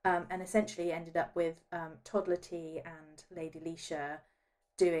 and essentially ended up with Toddler T and Lady Leisha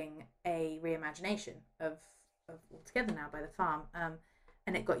doing a reimagination of All Together Now by The Farm,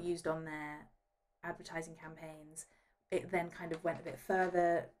 and it got used on their advertising campaigns. It then kind of went a bit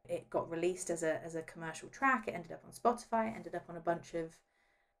further. It got released as a commercial track. It ended up on Spotify, ended up on a bunch of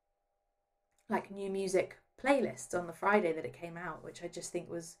like new music playlists on the Friday that it came out, which I just think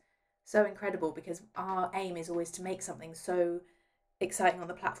was so incredible, because our aim is always to make something so exciting on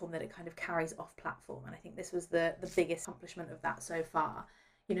the platform that it kind of carries off platform. And I think this was the biggest accomplishment of that so far.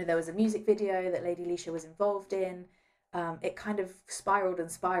 There was a music video that Lady Leisha was involved in. It kind of spiraled, and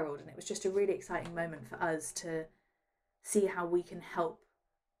it was just a really exciting moment for us to see how we can help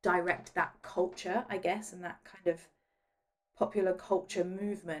direct that culture, I guess, and that kind of popular culture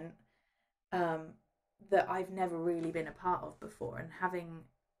movement that I've never really been a part of before. And having,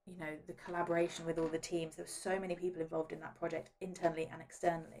 the collaboration with all the teams, there were so many people involved in that project, internally and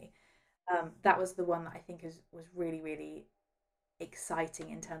externally. That was the one that I think was really, really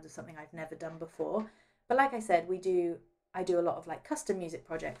exciting in terms of something I've never done before. But like I said, I do a lot of like custom music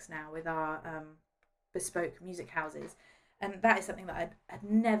projects now with our bespoke music houses, and that is something that I'd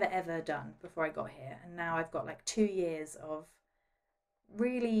never ever done before I got here. And now I've got like 2 years of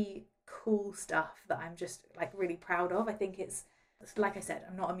really cool stuff that I'm just like really proud of. I think it's like I said,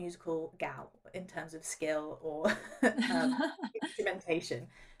 I'm not a musical gal in terms of skill or instrumentation,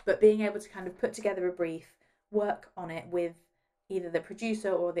 but being able to kind of put together a brief, work on it with either the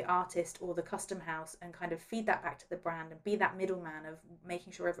producer or the artist or the custom house, and kind of feed that back to the brand and be that middleman of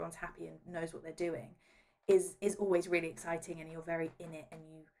making sure everyone's happy and knows what they're doing is always really exciting. And you're very in it, and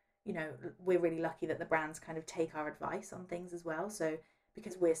we're really lucky that the brands kind of take our advice on things as well. So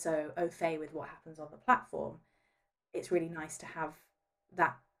because we're so au fait with what happens on the platform, it's really nice to have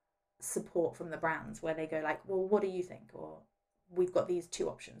that support from the brands where they go like, well, what do you think? Or we've got these 2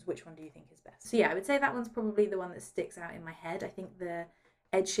 options. Which one do you think is best? So yeah, I would say that one's probably the one that sticks out in my head. I think the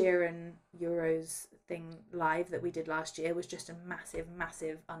Ed Sheeran Euros thing live that we did last year was just a massive,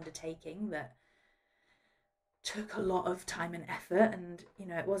 massive undertaking that took a lot of time and effort. And,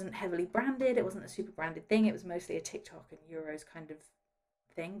 it wasn't heavily branded. It wasn't a super branded thing. It was mostly a TikTok and Euros kind of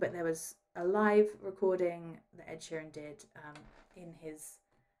thing. But there was a live recording that Ed Sheeran did in his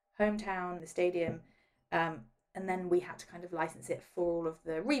hometown, the stadium. And then we had to kind of license it for all of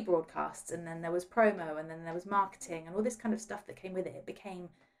the rebroadcasts, and then there was promo, and then there was marketing and all this kind of stuff that came with it.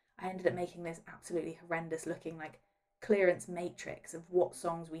 I ended up making this absolutely horrendous looking like clearance matrix of what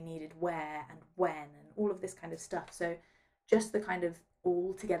songs we needed where and when and all of this kind of stuff. So just the kind of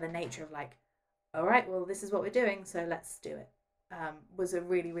all together nature of like, all right, well, this is what we're doing, so let's do it, was a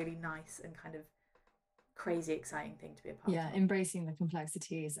really, really nice and kind of crazy exciting thing to be a part of. Yeah, embracing the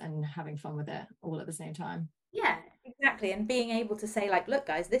complexities and having fun with it all at the same time. Yeah, exactly. And being able to say like, look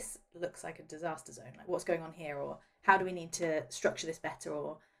guys, this looks like a disaster zone, like what's going on here, or how do we need to structure this better,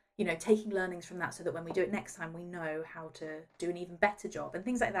 or taking learnings from that so that when we do it next time we know how to do an even better job and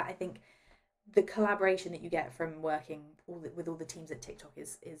things like that. I think the collaboration that you get from working with all the teams at TikTok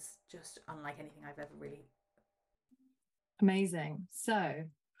is just unlike anything I've ever really. Amazing. So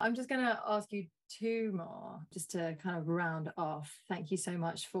I'm just going to ask you two more just to kind of round off. Thank you so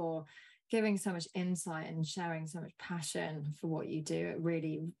much for giving so much insight and sharing so much passion for what you do. It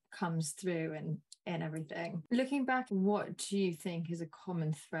really comes through in everything. Looking back, what do you think is a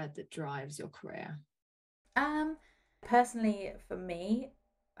common thread that drives your career? Personally, for me,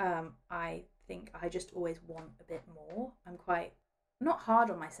 I think I just always want a bit more. I'm quite not hard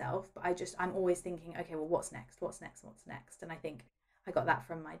on myself, but I'm always thinking, okay, well, what's next? What's next? What's next? And I think I got that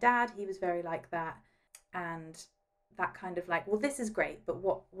from my dad. He was very like that. And that kind of like, well, this is great, but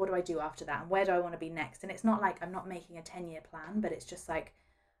what do I do after that? And where do I want to be next? And it's not like I'm not making a 10-year plan, but it's just like,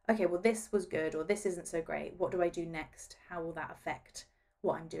 okay, well, this was good, or this isn't so great. What do I do next? How will that affect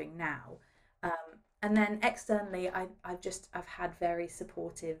what I'm doing now? And then externally, I've had very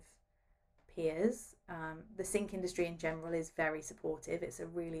supportive peers. The sync industry in general is very supportive. I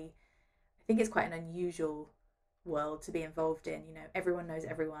think it's quite an unusual world to be involved in. You know, everyone knows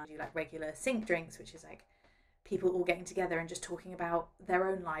everyone. You like regular sync drinks, which is like people all getting together and just talking about their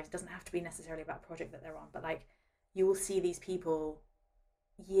own lives. It doesn't have to be necessarily about a project that they're on, but like you will see these people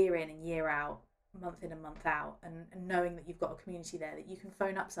year in and year out, month in and month out, and knowing that you've got a community there that you can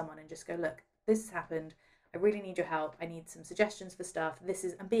phone up someone and just go, look, this has happened. I really need your help. I need some suggestions for stuff.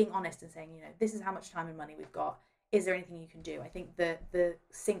 And being honest and saying, you know, this is how much time and money we've got. Is there anything you can do? I think the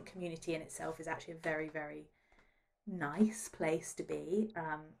sync community in itself is actually a very, very nice place to be,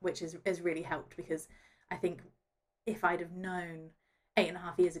 which has really helped, because I think if I'd have known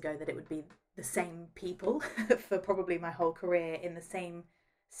 8.5 years ago that it would be the same people for probably my whole career in the same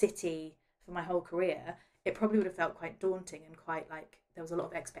city for my whole career, it probably would have felt quite daunting and quite like there was a lot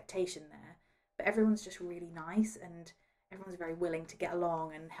of expectation there. But everyone's just really nice, and everyone's very willing to get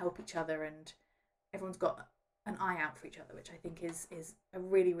along and help each other, and everyone's got an eye out for each other, which I think is a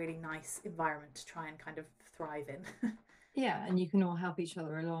really, really nice environment to try and kind of thrive in. Yeah, and you can all help each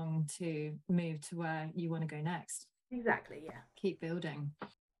other along to move to where you want to go next. Exactly, yeah. Keep building.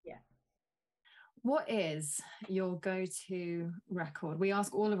 Yeah. What is your go-to record? We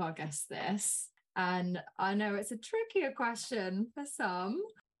ask all of our guests this, and I know it's a trickier question for some.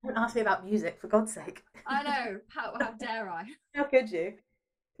 Don't ask me about music, for God's sake. I know. How dare I? How could you?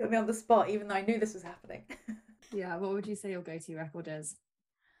 Put me on the spot, even though I knew this was happening. Yeah, what would you say your go-to record is?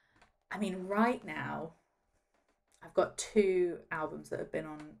 I mean, right now, I've got 2 albums that have been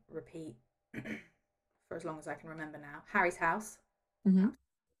on repeat for as long as I can remember now. Harry's House. Mm-hmm.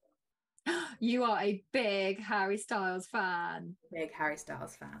 You are a big Harry Styles fan. Big Harry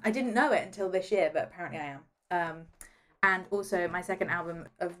Styles fan. I didn't know it until this year, but apparently I am. And also my second album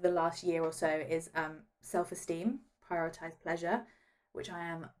of the last year or so is Self-Esteem, Prioritize Pleasure, which I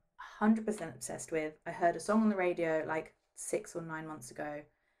am 100% obsessed with. I heard a song on the radio like 6 or 9 months ago,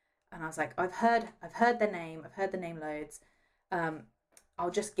 and I was like, I've heard their name. I've heard the name loads. I'll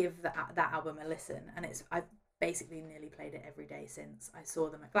just give that album a listen, and I've basically nearly played it every day since. I saw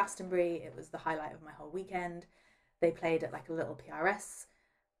them at Glastonbury. It was the highlight of my whole weekend. They played at like a little PRS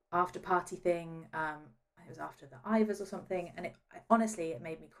after party thing. It was after the Ivors or something, and honestly it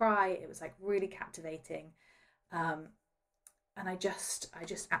made me cry. It was like really captivating, and I just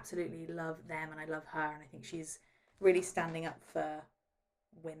absolutely love them, and I love her, and I think she's really standing up for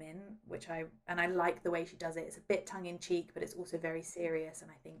women, and I like the way she does it. It's a bit tongue-in-cheek, but it's also very serious, and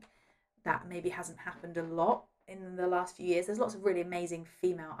I think that maybe hasn't happened a lot in the last few years. There's lots of really amazing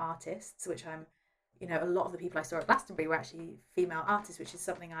female artists, which a lot of the people I saw at Glastonbury were actually female artists, which is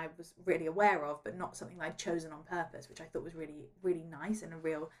something I was really aware of, but not something I'd chosen on purpose, which I thought was really, really nice and a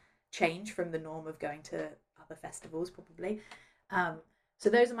real change from the norm of going to other festivals, probably. So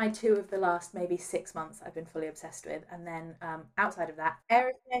those are my 2 of the last maybe 6 months I've been fully obsessed with. And then outside of that,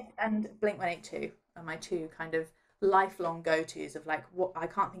 Aerosmith and Blink-182 are my 2 kind of lifelong go-tos of like, what I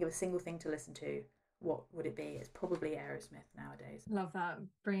can't think of a single thing to listen to. What would it be? It's probably Aerosmith nowadays. Love that,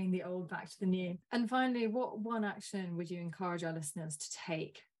 bringing the old back to the new. And finally, what one action would you encourage our listeners to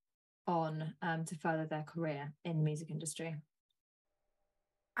take on to further their career in the music industry?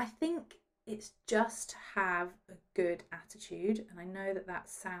 I think it's just have a good attitude. And I know that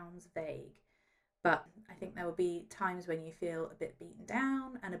sounds vague, but I think there will be times when you feel a bit beaten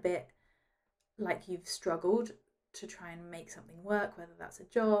down and a bit like you've struggled to try and make something work, whether that's a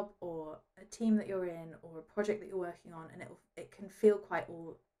job or a team that you're in or a project that you're working on, and it can feel quite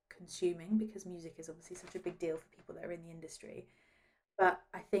all consuming, because music is obviously such a big deal for people that are in the industry. But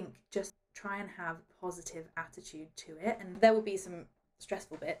I think just try and have a positive attitude to it, and there will be some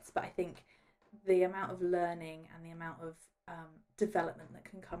stressful bits, but I think the amount of learning and the amount of development that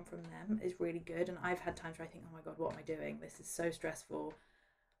can come from them is really good. And I've had times where I think, oh my God, what am I doing? This is so stressful.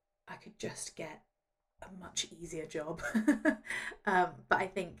 I could just get a much easier job. But I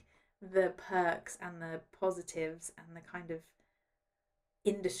think the perks and the positives and the kind of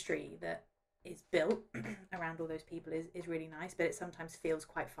industry that is built around all those people is really nice, but it sometimes feels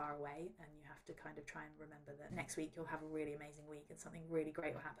quite far away, and you have to kind of try and remember that next week you'll have a really amazing week and something really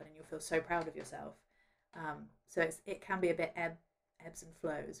great will happen and you'll feel so proud of yourself. So it can be a bit ebbs and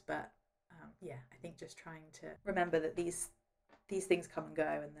flows, but I think just trying to remember that these things come and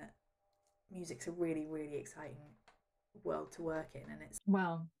go, and that music's a really, really exciting world to work in. And it's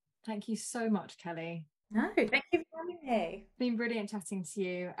thank you so much, Kelly. No, thank you for having me. It's been brilliant chatting to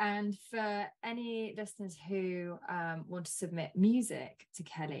you. And for any listeners who want to submit music to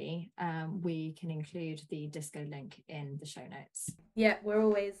Kelly, we can include the disco link in the show notes. Yeah, we're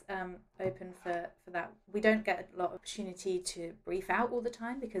always open for that. We don't get a lot of opportunity to brief out all the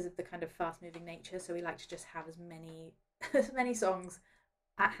time because of the kind of fast-moving nature. So we like to just have as many songs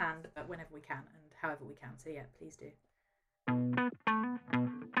at hand whenever we can and however we can. So yeah, please do.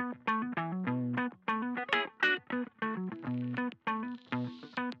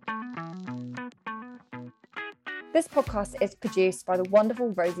 This podcast is produced by the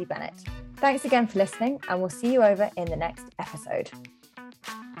wonderful Rosie Bennett. Thanks again for listening, and we'll see you over in the next episode.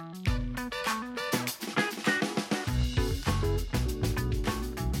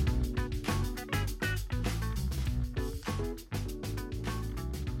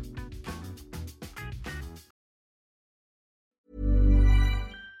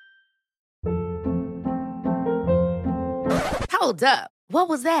 Hold up. What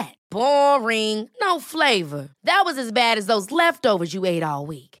was that? Boring. No flavor. That was as bad as those leftovers you ate all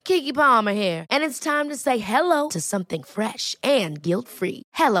week. Keke Palmer here, and it's time to say hello to something fresh and guilt-free.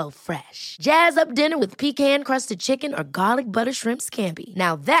 Hello Fresh. Jazz up dinner with pecan-crusted chicken or garlic butter shrimp scampi.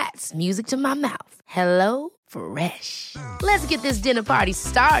 Now that's music to my mouth. Hello Fresh. Let's get this dinner party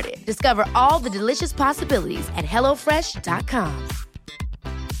started. Discover all the delicious possibilities at HelloFresh.com.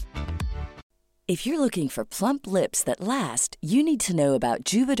 If you're looking for plump lips that last, you need to know about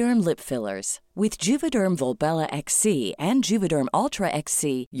Juvederm lip fillers. With Juvederm Volbella XC and Juvederm Ultra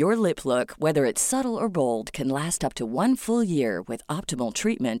XC, your lip look, whether it's subtle or bold, can last up to 1 full year with optimal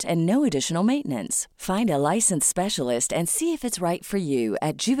treatment and no additional maintenance. Find a licensed specialist and see if it's right for you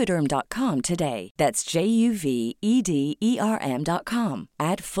at Juvederm.com today. That's JUVEDERM.com.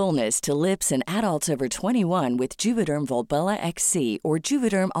 Add fullness to lips in adults over 21 with Juvederm Volbella XC or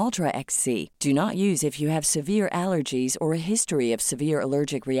Juvederm Ultra XC. Do not use if you have severe allergies or a history of severe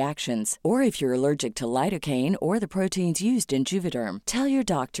allergic reactions, or if you're allergic to lidocaine or the proteins used in Juvederm. Tell your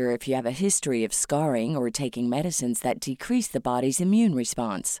doctor if you have a history of scarring or taking medicines that decrease the body's immune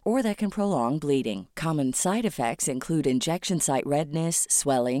response or that can prolong bleeding. Common side effects include injection site redness,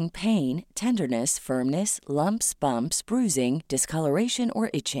 swelling, pain, tenderness, firmness, lumps, bumps, bruising, discoloration,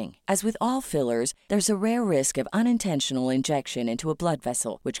 or itching. As with all fillers, there's a rare risk of unintentional injection into a blood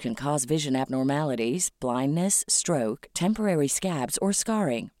vessel, which can cause vision abnormalities, blindness, stroke, temporary scabs, or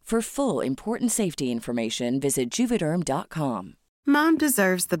scarring. For full, important safety information, visit Juvederm.com. Mom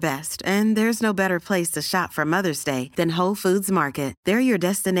deserves the best, and there's no better place to shop for Mother's Day than Whole Foods Market. They're your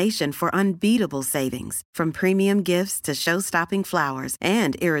destination for unbeatable savings, from premium gifts to show-stopping flowers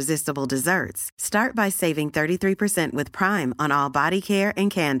and irresistible desserts. Start by saving 33% with Prime on all body care and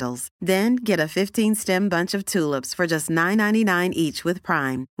candles. Then get a 15-stem bunch of tulips for just $9.99 each with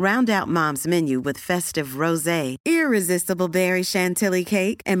Prime. Round out Mom's menu with festive rosé, irresistible berry chantilly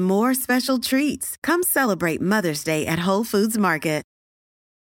cake, and more special treats. Come celebrate Mother's Day at Whole Foods Market.